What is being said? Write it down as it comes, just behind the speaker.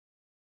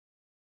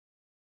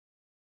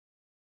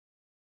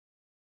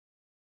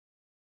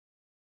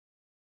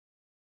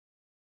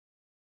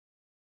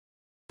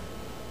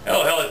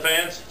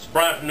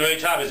Brian from New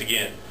Age Hobbies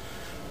again.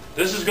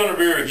 This is going to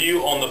be a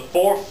review on the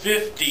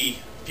 450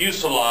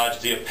 fuselage,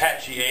 the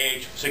Apache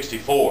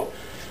AH-64.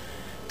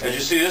 As you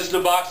see, this is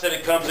the box that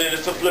it comes in.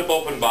 It's a flip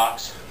open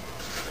box.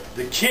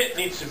 The kit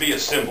needs to be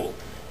assembled.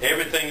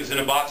 Everything is in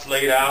a box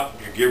laid out.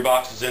 Your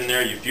gearbox is in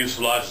there, your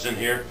fuselage is in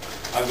here.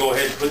 I'll go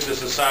ahead and put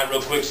this aside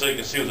real quick so you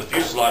can see what the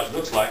fuselage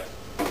looks like.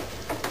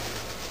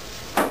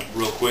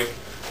 Real quick.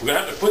 We're going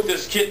to have to put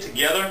this kit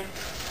together.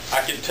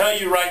 I can tell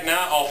you right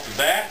now off the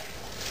bat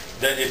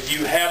that if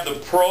you have the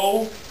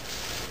Pro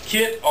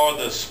kit or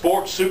the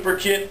Sport Super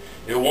kit,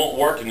 it won't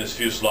work in this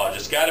fuselage.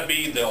 It's got to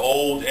be the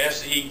old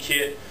SE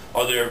kit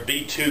or their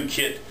V2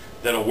 kit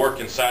that'll work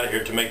inside of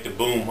here to make the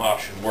boom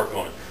option work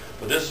on it.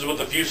 But this is what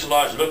the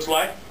fuselage looks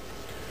like.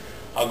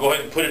 I'll go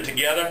ahead and put it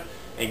together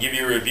and give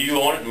you a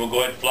review on it, and we'll go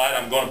ahead and fly it.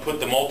 I'm going to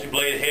put the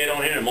multi-blade head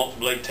on here and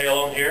multi-blade tail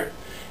on here,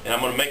 and I'm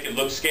going to make it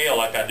look scale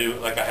like I do,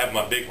 like I have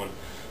my big one.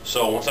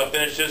 So once I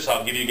finish this,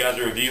 I'll give you guys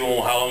a review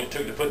on how long it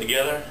took to put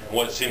together and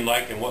what it seemed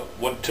like and what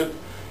it took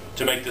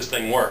to make this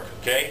thing work.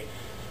 Okay?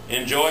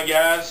 Enjoy,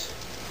 guys.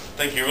 I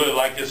think you really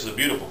like this. It's a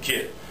beautiful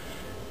kit.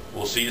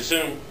 We'll see you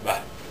soon.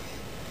 Bye.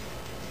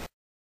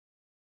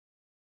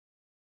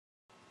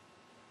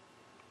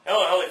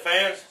 Hello, Heli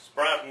fans. It's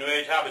Brian from New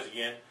Age Hobbies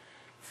again.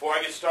 Before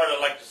I get started,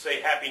 I'd like to say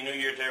Happy New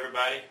Year to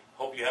everybody.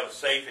 Hope you have a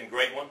safe and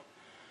great one.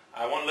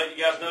 I want to let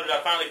you guys know that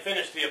I finally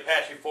finished the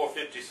Apache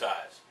 450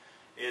 size.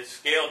 It's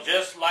scaled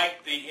just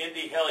like the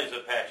Indy Heli's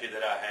Apache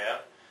that I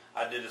have.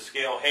 I did a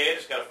scale head.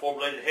 It's got a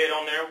 4-bladed head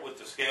on there with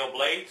the scale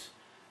blades.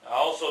 I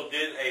also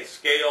did a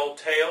scale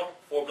tail,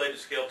 4-bladed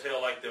scale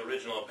tail like the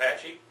original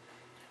Apache.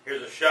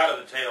 Here's a shot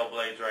of the tail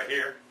blades right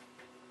here.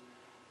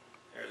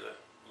 There's a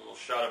little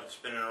shot of it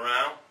spinning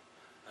around.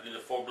 I did a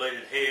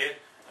 4-bladed head.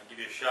 I'll give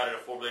you a shot of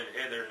a 4-bladed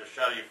head. There's a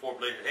shot of your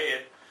 4-bladed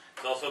head.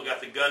 It's also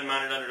got the gun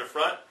mounted under the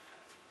front.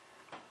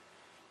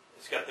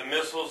 It's got the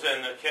missiles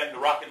and the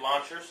rocket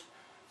launchers.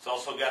 It's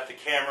also got the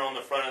camera on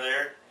the front of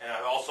there, and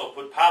I also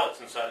put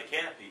pilots inside the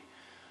canopy.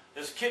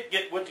 This kit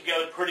went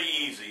together pretty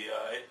easy.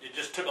 It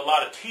just took a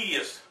lot of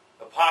tedious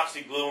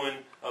epoxy gluing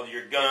of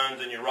your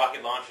guns and your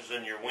rocket launchers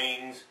and your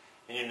wings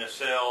and your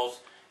nacelles,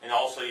 and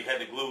also you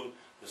had to glue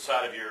the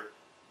side of your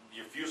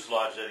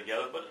fuselage there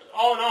together. But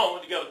all in all, it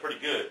went together pretty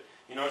good.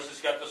 You notice it's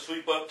got the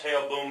sweep-up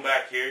tail boom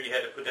back here. You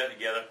had to put that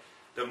together.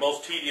 The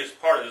most tedious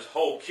part of this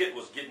whole kit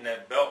was getting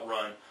that belt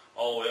run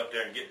all the way up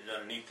there and getting it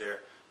underneath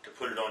there to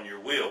put it on your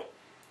wheel.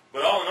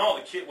 But all in all,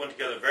 the kit went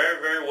together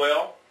very, very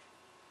well.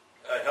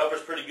 It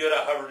hovers pretty good.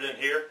 I hovered in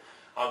here.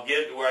 I'll get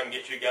it to where I can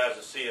get you guys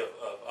to see.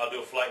 I'll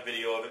do a flight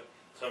video of it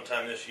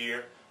sometime this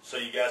year so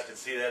you guys can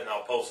see that, and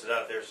I'll post it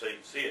out there so you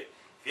can see it.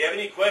 If you have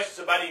any questions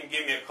about it, you can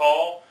give me a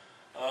call.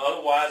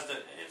 Otherwise,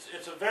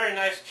 it's a very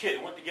nice kit.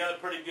 It went together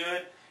pretty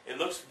good. It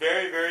looks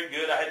very, very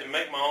good. I had to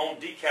make my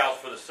own decals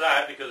for the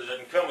side because it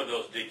doesn't come with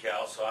those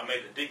decals, so I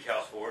made the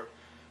decals for it.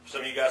 For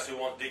some of you guys who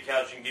want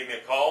decals, you can give me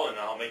a call, and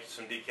I'll make you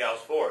some decals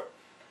for it.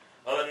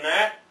 Other than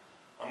that,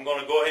 I'm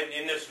going to go ahead and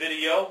end this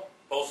video,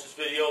 post this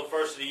video the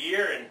first of the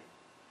year, and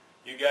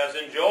you guys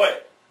enjoy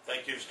it.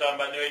 Thank you for stopping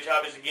by New Age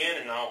Hobbies again,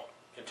 and I'll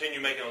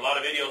continue making a lot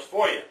of videos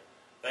for you.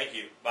 Thank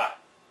you. Bye.